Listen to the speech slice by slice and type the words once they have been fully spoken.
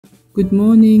Good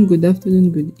morning, good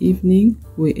afternoon, good evening,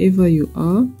 wherever you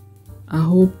are. I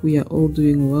hope we are all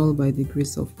doing well by the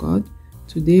grace of God.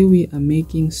 Today we are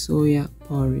making soya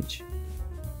porridge.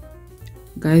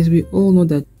 Guys, we all know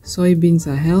that soybeans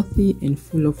are healthy and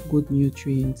full of good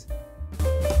nutrients.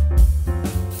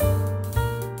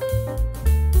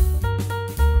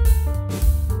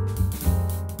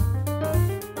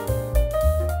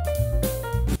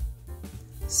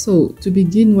 So to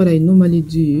begin, what I normally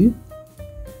do,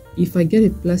 if I get a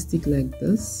plastic like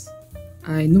this,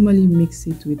 I normally mix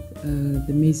it with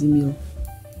the maize meal.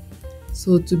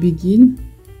 So to begin,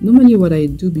 normally what I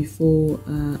do before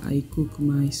I cook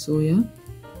my soya,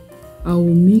 I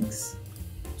will mix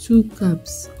 2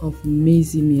 cups of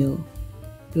maize meal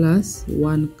plus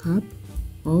 1 cup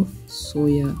of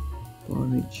soya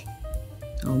porridge.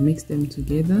 I'll mix them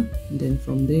together, and then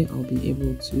from there I'll be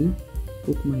able to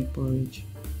cook my porridge.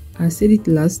 I said it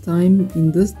last time,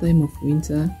 in this time of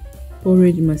winter,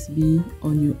 porridge must be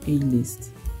on your A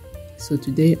list. So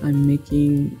today I'm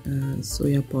making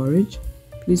soya porridge.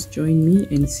 Please join me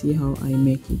and see how I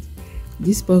make it.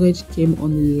 This porridge came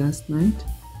only last night.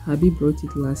 Hubby brought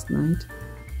it last night.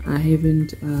 I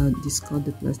haven't discarded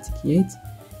the plastic yet.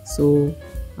 So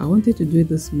I wanted to do it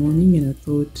this morning, and I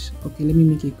thought, okay, let me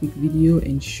make a quick video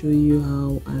and show you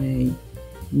how I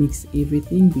mix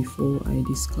everything before I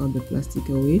discard the plastic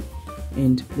away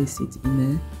and place it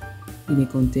in a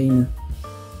container.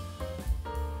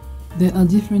 There are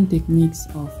different techniques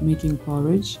of making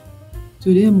porridge.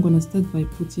 Today I'm gonna start by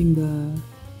putting the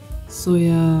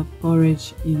soya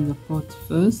porridge in the pot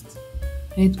first.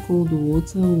 Add cold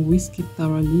water, whisk it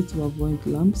thoroughly to avoid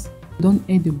lumps. Don't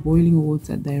add the boiling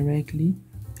water directly.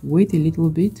 Wait a little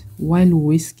bit. While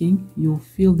whisking, you'll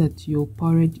feel that your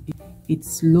porridge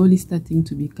it's slowly starting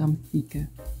to become thicker.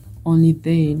 Only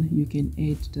then you can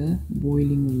add the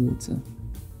boiling water.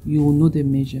 You will know the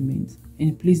measurements,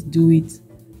 and please do it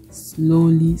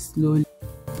slowly.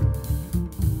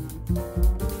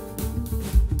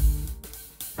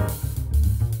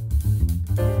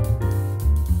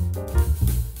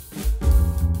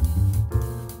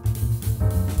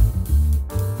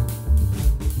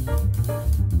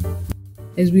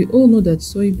 As we all know that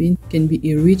soybean can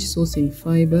be a rich source in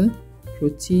fiber,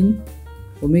 protein,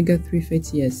 omega-3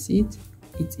 fatty acid.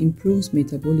 It improves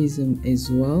metabolism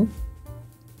as well.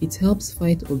 It helps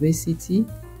fight obesity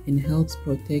and helps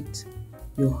protect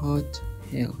your heart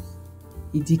health.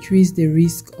 It decreases the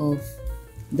risk of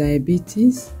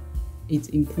diabetes. It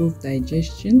improves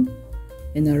digestion.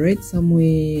 And I read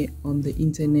somewhere on the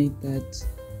internet that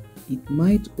it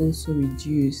might also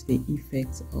reduce the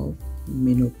effects of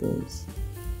menopause.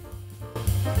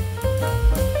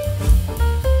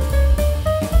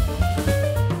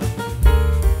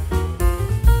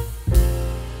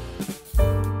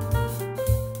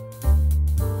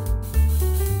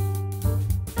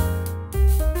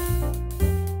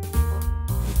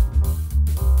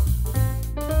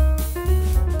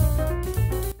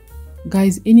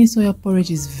 Guys, any soya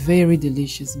porridge is very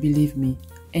delicious, believe me.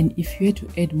 And if you had to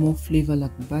add more flavor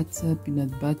like butter,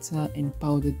 peanut butter and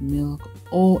powdered milk,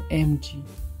 OMG,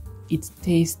 it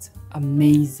tastes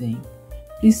amazing.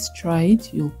 Please try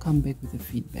it, you'll come back with the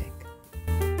feedback.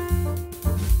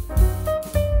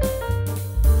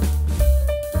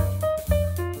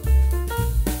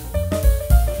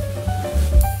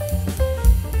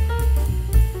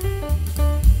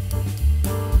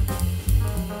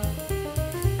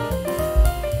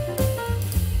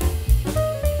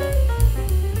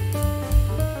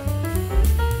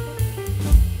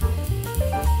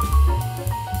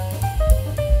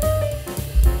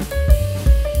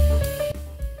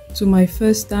 To my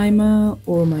first timer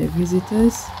or my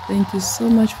visitors, thank you so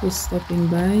much for stopping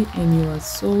by, and you are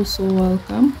so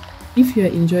welcome. If you are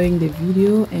enjoying the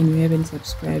video and you haven't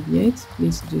subscribed yet,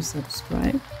 please do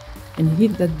subscribe and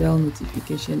hit that bell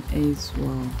notification as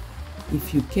well.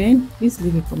 If you can, please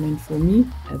leave a comment for me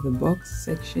at the box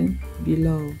section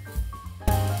below.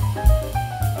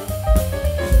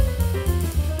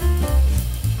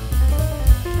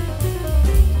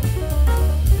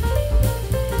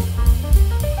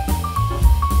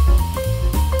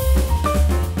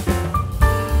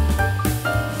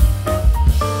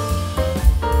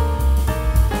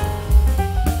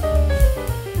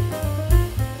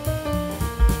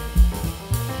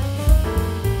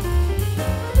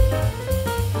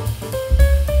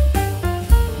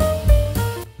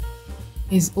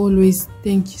 As always,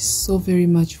 thank you so very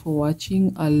much for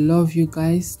watching. I love you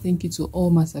guys. Thank you to all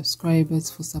my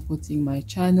subscribers for supporting my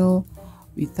channel.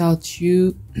 Without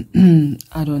you,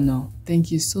 I don't know.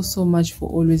 Thank you so much for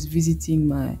always visiting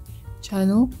my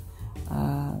channel.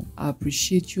 I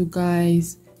appreciate you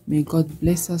guys. May God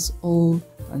bless us all.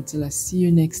 Until I see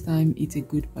you next time, it's a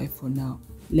goodbye for now.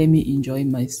 Let me enjoy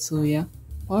my soya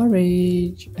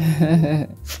porridge.